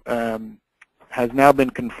reactions has now been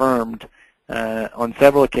confirmed on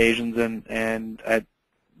several occasions, and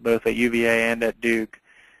both at UVA and at Duke.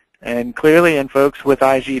 And clearly in folks with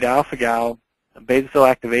IgE to alpha-gal, basophil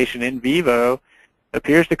activation in vivo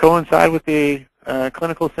appears to coincide with the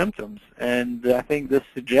clinical symptoms. And I think this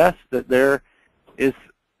suggests that there is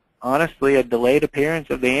honestly a delayed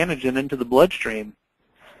appearance of the antigen into the bloodstream.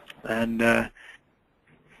 And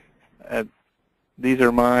these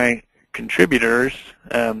are my contributors.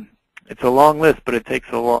 It's a long list, but it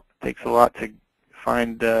takes a lot to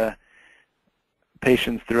find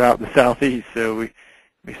patients throughout the Southeast. So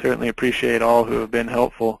we certainly appreciate all who have been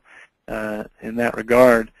helpful in that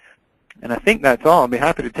regard. And I think that's all. I'll be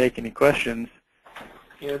happy to take any questions.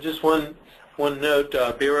 Yeah, just one note.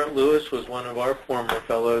 Barrett Lewis was one of our former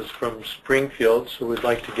fellows from Springfield, so we'd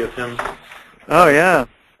like to give him. Oh yeah,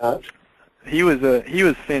 he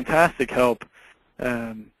was fantastic help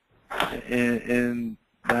in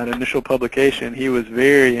that initial publication. He was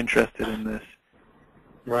very interested in this.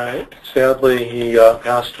 Right. Sadly, he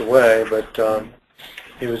passed away, but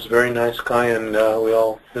he was a very nice guy, and we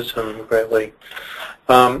all miss him greatly.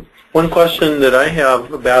 One question that I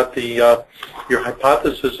have about your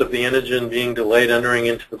hypothesis of the antigen being delayed entering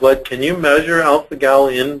into the blood, can you measure alpha-gal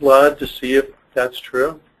in blood to see if that's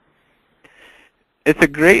true? It's a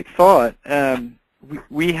great thought.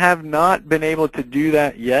 We have not been able to do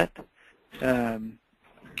that yet,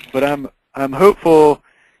 but I'm hopeful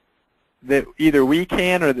that either we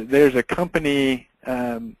can or that there's a company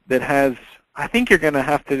that has. I think you're going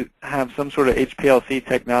to have some sort of HPLC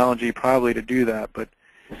technology probably to do that, but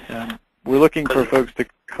we're looking for folks to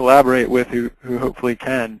collaborate with who hopefully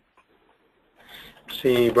can.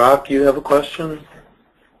 See, Brock, you have a question?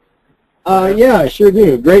 Yeah, I sure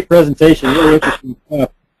do. Great presentation, really interesting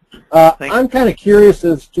stuff. I'm kind of curious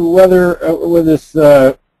as to whether, with this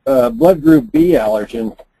blood group B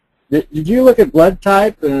allergen, did you look at blood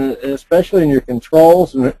type, especially in your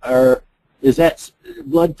controls, or is that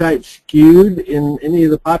blood type skewed in any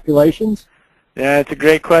of the populations? Yeah, it's a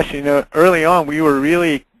great question. You know, early on we were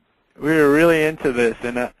really into this,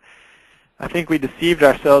 and I think we deceived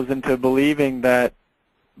ourselves into believing that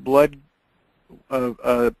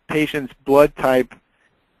a patient's blood type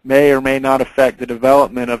may or may not affect the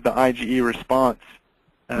development of the IgE response.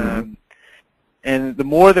 And the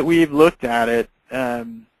more that we've looked at it,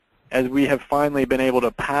 as we have finally been able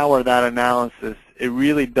to power that analysis, it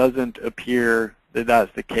really doesn't appear that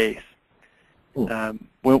that's the case.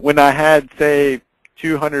 When I had, say,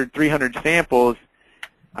 200, 300 samples,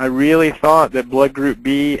 I really thought that blood group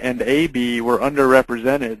B and AB were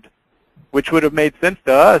underrepresented, which would have made sense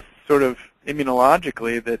to us, sort of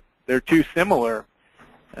immunologically, that they're too similar.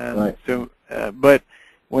 Right. So, but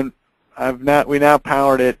when we now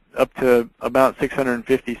powered it up to about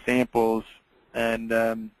 650 samples,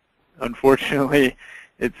 and unfortunately,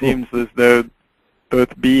 it seems as though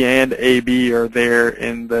both B and AB are there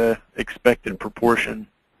in the expected proportion.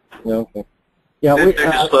 Okay. Yeah, they're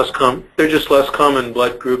just less common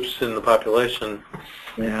blood groups in the population.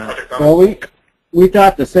 Yeah. Well, we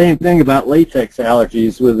thought the same thing about latex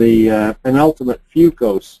allergies with the penultimate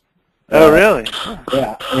fucose. Oh, really?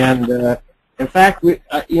 Yeah, and in fact,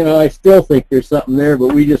 I still think there's something there,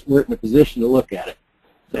 but we just weren't in a position to look at it.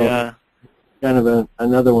 So Yeah. kind of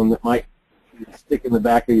another one that might stick in the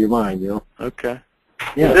back of your mind, Okay.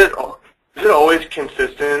 Yeah. Is it always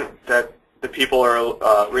consistent that people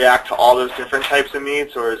react to all those different types of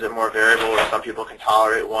meats, or is it more variable where some people can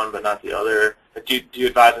tolerate one but not the other? Do you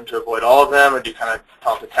advise them to avoid all of them, or do you kind of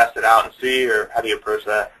tell them to test it out and see, or how do you approach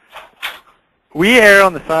that? We err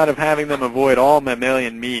on the side of having them avoid all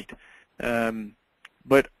mammalian meat,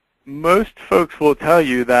 but most folks will tell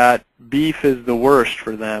you that beef is the worst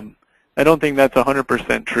for them. I don't think that's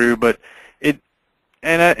 100% true, but it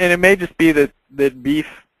may just be that beef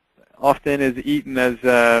often is eaten as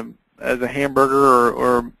a hamburger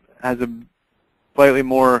or has a slightly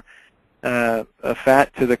more a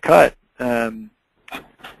fat to the cut, and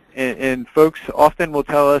folks often will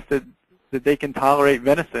tell us that they can tolerate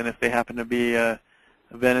venison if they happen to be a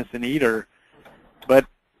venison eater, but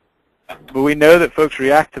we know that folks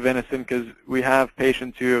react to venison because we have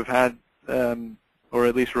patients who have had or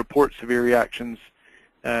at least report severe reactions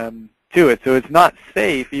to it. So it's not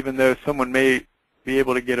safe, even though someone may be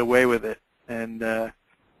able to get away with it. And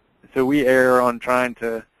so we err on trying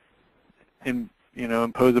to,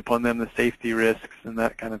 impose upon them the safety risks and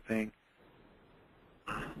that kind of thing.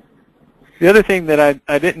 The other thing that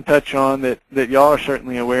I didn't touch on that y'all are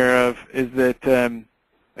certainly aware of is that, a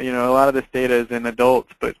lot of this data is in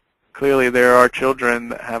adults, but clearly there are children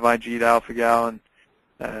that have IgE to alpha-gal,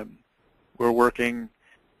 and we're working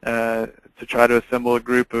to try to assemble a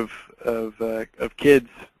group of kids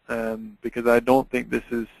because I don't think this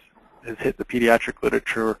has hit the pediatric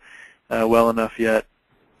literature well enough yet.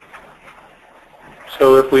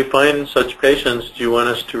 So if we find such patients, do you want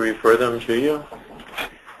us to refer them to you?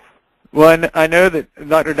 Well, I know that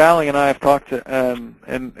Dr. Dowling and I have talked to,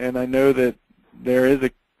 and I know that there is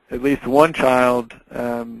at least one child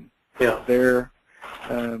there,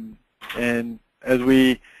 and as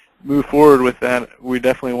we move forward with that, we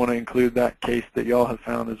definitely want to include that case that y'all have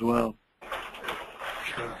found as well.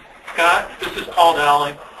 Scott, this is Paul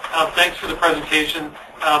Dowling. Thanks for the presentation.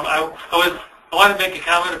 I want to make a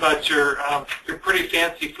comment about your pretty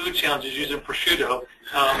fancy food challenges using prosciutto.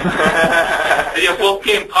 You have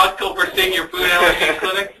Wolfgang Puck overseeing your food allergy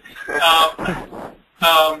clinic.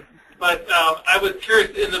 But I was curious,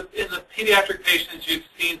 in the pediatric patients you've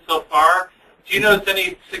seen so far, do you notice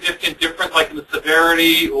any significant difference, like in the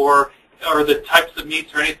severity or the types of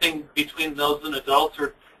meats or anything between those and adults,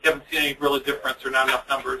 or you haven't seen any real difference or not enough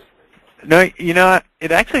numbers? No,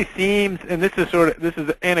 it actually seems, and this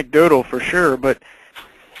is anecdotal for sure, but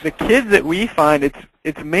the kids that we find,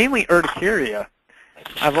 it's mainly urticaria.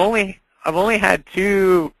 I've only had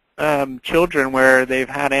 2 children where they've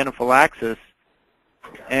had anaphylaxis,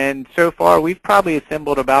 and so far we've probably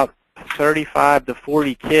assembled about 35 to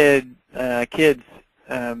 40 kids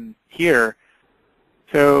here.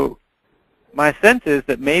 So my sense is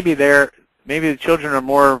that maybe the children are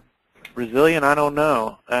more resilient. I don't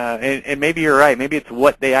know, and maybe you're right. Maybe it's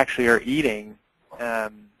what they actually are eating,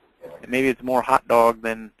 and maybe it's more hot dog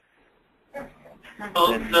than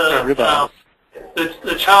ribeye.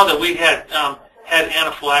 The child that we had had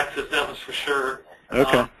anaphylaxis, that was for sure.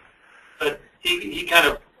 Okay. But he kind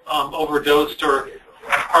of overdosed, or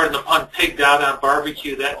pardon the pun, pigged out on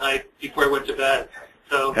barbecue that night before he went to bed.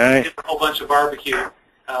 So he did a whole bunch of barbecue.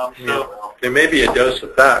 So there may be a dose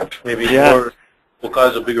effect. Maybe more will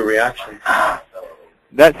cause a bigger reaction.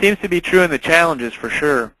 That seems to be true in the challenges for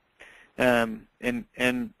sure. And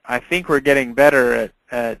I think we're getting better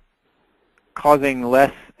at causing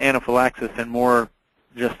less anaphylaxis and more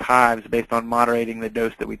just hives based on moderating the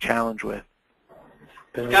dose that we challenge with.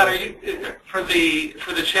 Scott, are you, for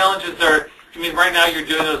the challenges, right now you're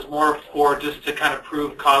doing those more for just to kind of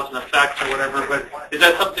prove cause and effect or whatever, but is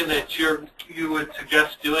that something that you would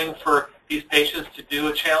suggest doing for these patients, to do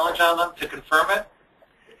a challenge on them to confirm it?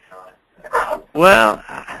 Well,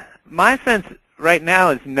 my sense right now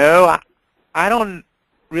is no. I don't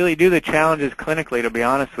really do the challenges clinically, to be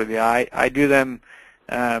honest with you. I do them,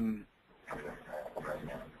 when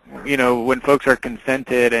folks are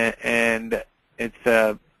consented and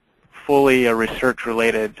it's fully a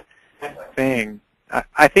research-related thing.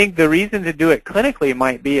 I think the reason to do it clinically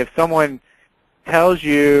might be if someone tells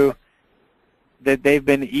you that they've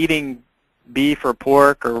been eating beef or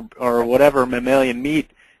pork or whatever mammalian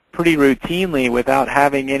meat pretty routinely without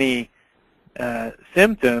having any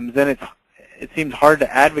symptoms, then it seems hard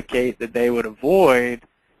to advocate that they would avoid.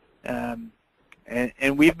 And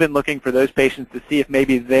we've been looking for those patients to see if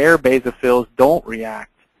maybe their basophils don't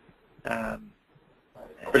react.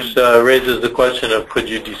 Which raises the question of, could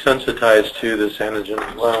you desensitize to this antigen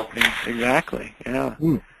as well? Exactly, yeah.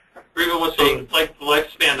 Or even with the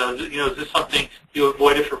lifespan, though, is this something you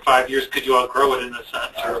avoided for 5 years? Could you outgrow it in a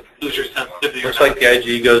sense, or lose your sensitivity? Looks like the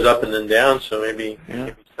IgE goes up and then down, so maybe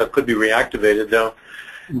that could be reactivated, though.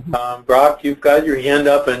 Brock, you've got your hand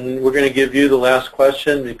up, and we're going to give you the last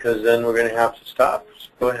question because then we're going to have to stop. So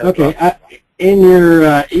go ahead. Okay. In your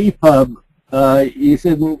EPUB, you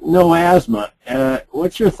said no asthma.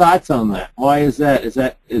 What's your thoughts on that? Why is that?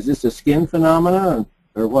 Is this a skin phenomenon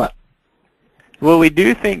or what? Well, we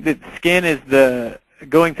do think that skin is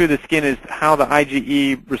going through the skin is how the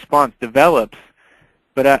IgE response develops,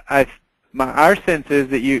 but our sense is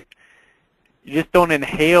that you just don't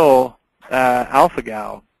inhale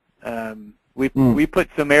alpha-gal. We put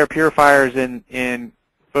some air purifiers in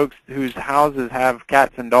folks whose houses have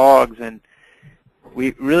cats and dogs, and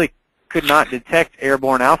we really could not detect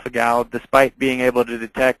airborne alpha-gal despite being able to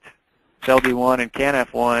detect CELD1 and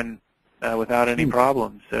CANF1 without any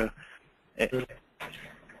problems. So I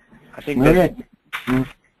think that's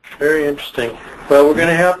very interesting. Well, we're going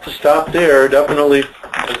to have to stop there. Definitely,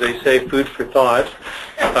 as they say, food for thought.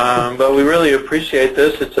 But we really appreciate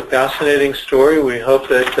this. It's a fascinating story. We hope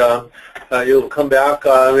that you'll come back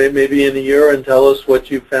maybe in a year and tell us what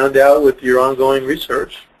you found out with your ongoing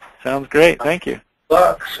research. Sounds great. Thank you. Good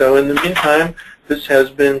luck. So in the meantime, this has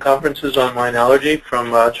been Conferences on Lyme Allergy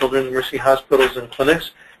from Children's Mercy Hospitals and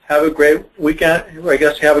Clinics. Have a great weekend. I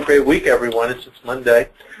guess have a great week, everyone. It's Monday.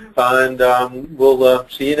 And we'll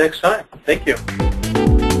see you next time. Thank you.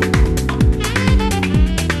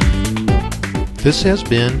 This has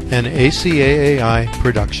been an ACAAI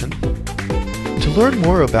production. To learn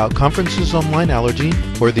more about Conferences on Lyme Allergy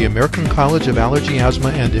or the American College of Allergy, Asthma,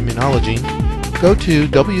 and Immunology, go to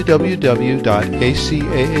www.acaai.org.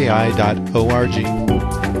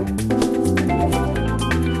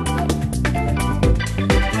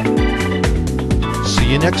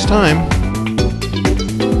 See you next time.